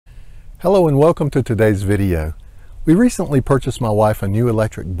Hello and welcome to today's video. We recently purchased my wife a new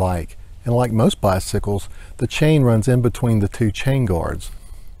electric bike, and like most bicycles, the chain runs in between the two chain guards.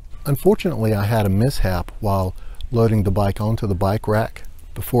 Unfortunately, I had a mishap while loading the bike onto the bike rack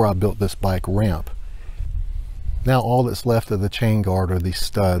before I built this bike ramp. Now all that's left of the chain guard are these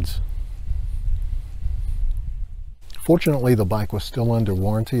studs. Fortunately, the bike was still under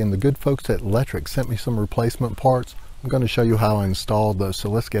warranty, and the good folks at Lectric sent me some replacement parts. I'm going to show you how I installed those, so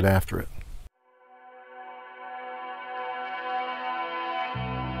let's get after it.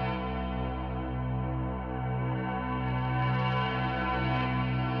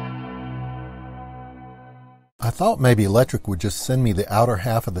 I thought maybe Lectric would just send me the outer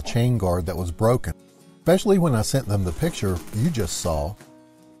half of the chain guard that was broken, especially when I sent them the picture you just saw.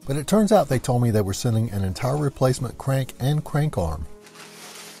 But it turns out they told me they were sending an entire replacement crank and crank arm.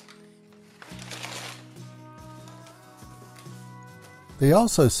 They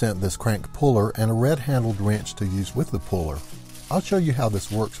also sent this crank puller and a red-handled wrench to use with the puller. I'll show you how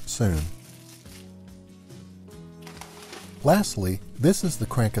this works soon. Lastly, this is the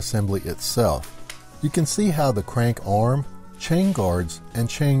crank assembly itself. You can see how the crank arm, chain guards, and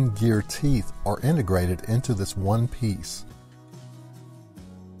chain gear teeth are integrated into this one piece.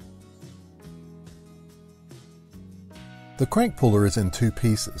 The crank puller is in two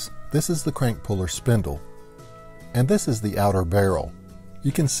pieces. This is the crank puller spindle, and this is the outer barrel.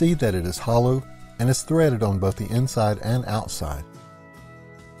 You can see that it is hollow and is threaded on both the inside and outside.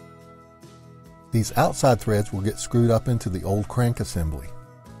 These outside threads will get screwed up into the old crank assembly.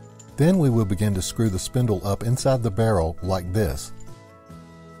 Then we will begin to screw the spindle up inside the barrel like this.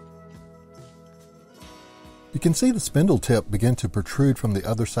 You can see the spindle tip begin to protrude from the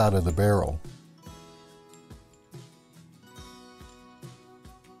other side of the barrel.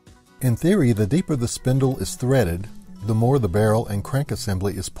 In theory, the deeper the spindle is threaded, the more the barrel and crank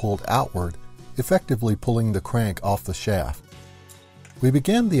assembly is pulled outward, effectively pulling the crank off the shaft. We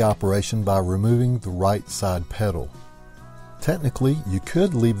began the operation by removing the right side pedal. Technically, you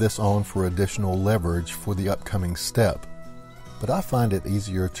could leave this on for additional leverage for the upcoming step, but I find it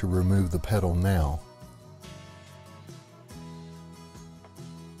easier to remove the pedal now.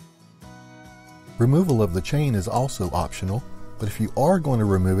 Removal of the chain is also optional, but if you are going to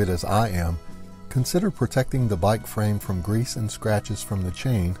remove it as I am, consider protecting the bike frame from grease and scratches from the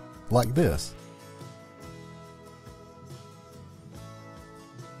chain, like this.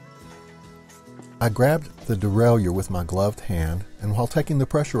 I grabbed the derailleur with my gloved hand, and while taking the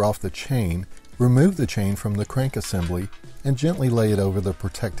pressure off the chain, remove the chain from the crank assembly and gently lay it over the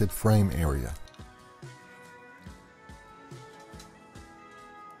protected frame area.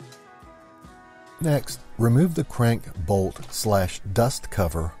 Next, remove the crank bolt/dust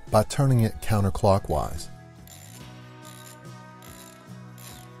cover by turning it counterclockwise.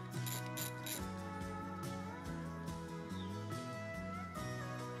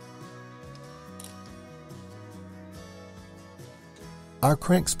 Our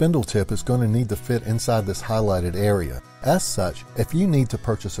crank spindle tip is going to need to fit inside this highlighted area. As such, if you need to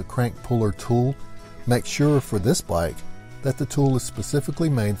purchase a crank puller tool, make sure for this bike that the tool is specifically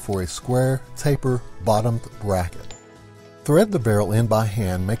made for a square, taper, bottomed bracket. Thread the barrel in by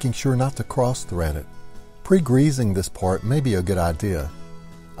hand, making sure not to cross-thread it. Pre-greasing this part may be a good idea.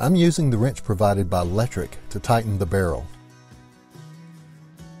 I'm using the wrench provided by Lectric to tighten the barrel.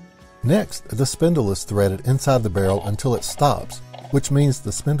 Next, the spindle is threaded inside the barrel until it stops, which means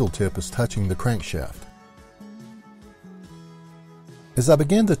the spindle tip is touching the crankshaft. As I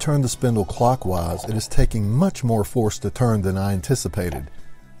began to turn the spindle clockwise, it is taking much more force to turn than I anticipated.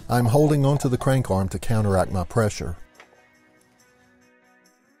 I'm holding onto the crank arm to counteract my pressure.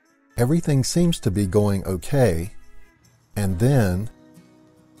 Everything seems to be going okay, and then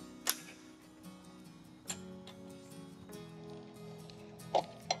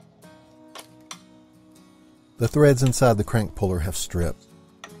the threads inside the crank puller have stripped.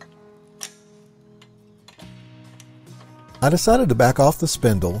 I decided to back off the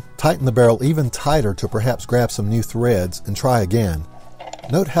spindle, tighten the barrel even tighter to perhaps grab some new threads, and try again.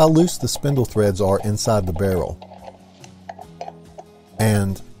 Note how loose the spindle threads are inside the barrel.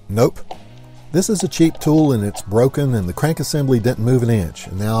 And nope. This is a cheap tool and it's broken, and the crank assembly didn't move an inch,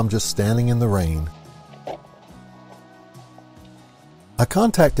 and now I'm just standing in the rain. I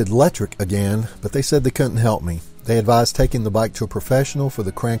contacted Lectric again, but they said they couldn't help me. They advised taking the bike to a professional for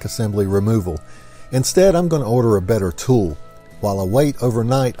the crank assembly removal. Instead, I'm going to order a better tool. While I wait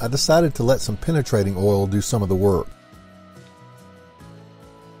overnight, I decided to let some penetrating oil do some of the work.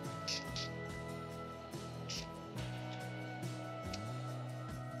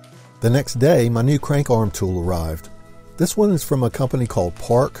 The next day, my new crank arm tool arrived. This one is from a company called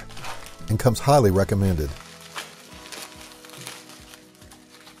Park. and comes highly recommended.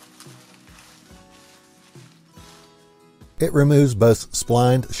 It removes both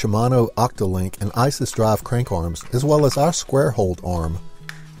splined Shimano Octolink and ISIS drive crank arms, as well as our square hold arm.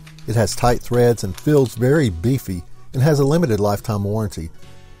 It has tight threads and feels very beefy and has a limited lifetime warranty.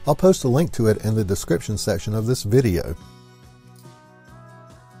 I'll post a link to it in the description section of this video.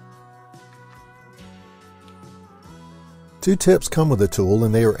 Two tips come with the tool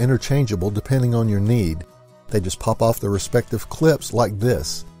and they are interchangeable depending on your need. They just pop off the respective clips like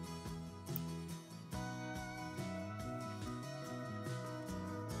this.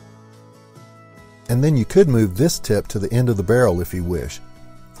 And then you could move this tip to the end of the barrel if you wish.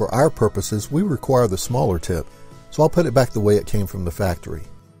 For our purposes, we require the smaller tip, so I'll put it back the way it came from the factory.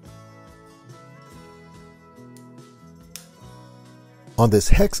 On this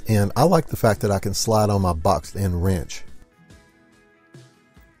hex end, I like the fact that I can slide on my boxed end wrench.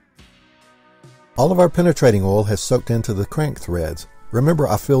 All of our penetrating oil has soaked into the crank threads. Remember,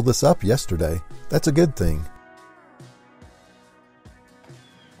 I filled this up yesterday. That's a good thing.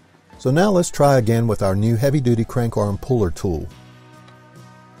 So now let's try again with our new heavy-duty crank arm puller tool.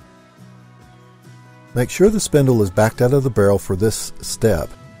 Make sure the spindle is backed out of the barrel for this step.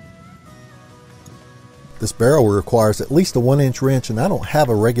 This barrel requires at least a 1-inch wrench, and I don't have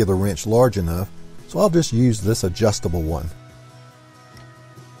a regular wrench large enough, so I'll just use this adjustable one.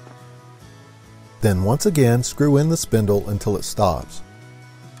 Then once again, screw in the spindle until it stops.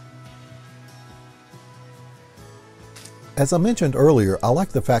 As I mentioned earlier, I like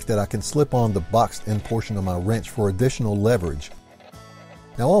the fact that I can slip on the boxed end portion of my wrench for additional leverage.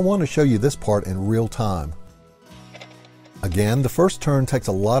 Now I want to show you this part in real time. Again, the first turn takes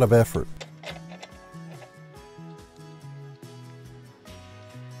a lot of effort.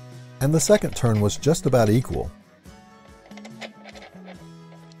 And the second turn was just about equal.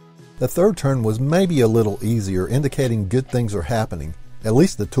 The third turn was maybe a little easier, indicating good things are happening. At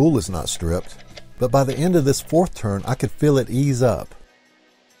least the tool is not stripped. But by the end of this fourth turn, I could feel it ease up.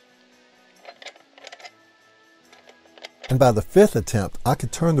 And by the fifth attempt, I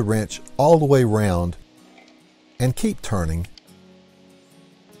could turn the wrench all the way around and keep turning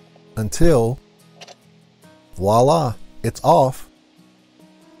until, voila, it's off.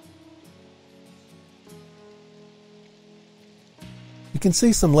 You can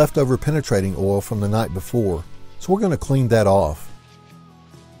see some leftover penetrating oil from the night before, so we're going to clean that off.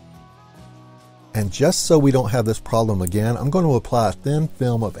 And just so we don't have this problem again, I'm going to apply a thin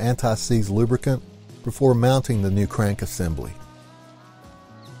film of anti-seize lubricant before mounting the new crank assembly.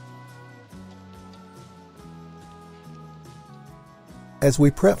 As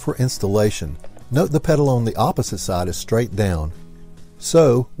we prep for installation, note the pedal on the opposite side is straight down.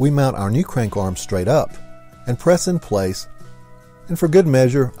 So we mount our new crank arm straight up and press in place, and for good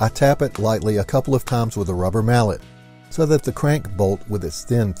measure I tap it lightly a couple of times with a rubber mallet so that the crank bolt with its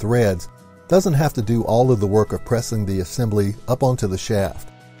thin threads doesn't have to do all of the work of pressing the assembly up onto the shaft.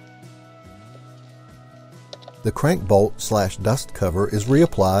 The crank bolt / dust cover is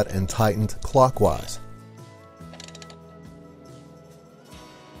reapplied and tightened clockwise.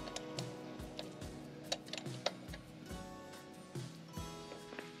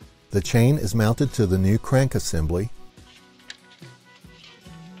 The chain is mounted to the new crank assembly,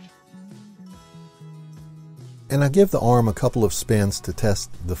 and I give the arm a couple of spins to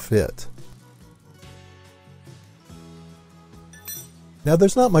test the fit. Now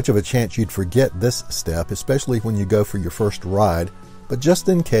there's not much of a chance you'd forget this step, especially when you go for your first ride, but just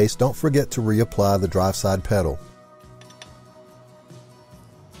in case, don't forget to reapply the drive side pedal.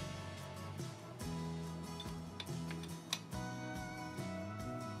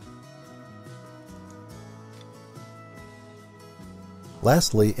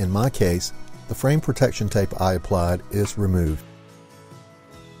 Lastly, in my case, the frame protection tape I applied is removed.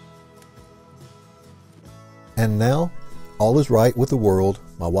 And now, all is right with the world,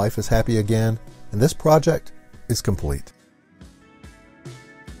 my wife is happy again, and this project is complete.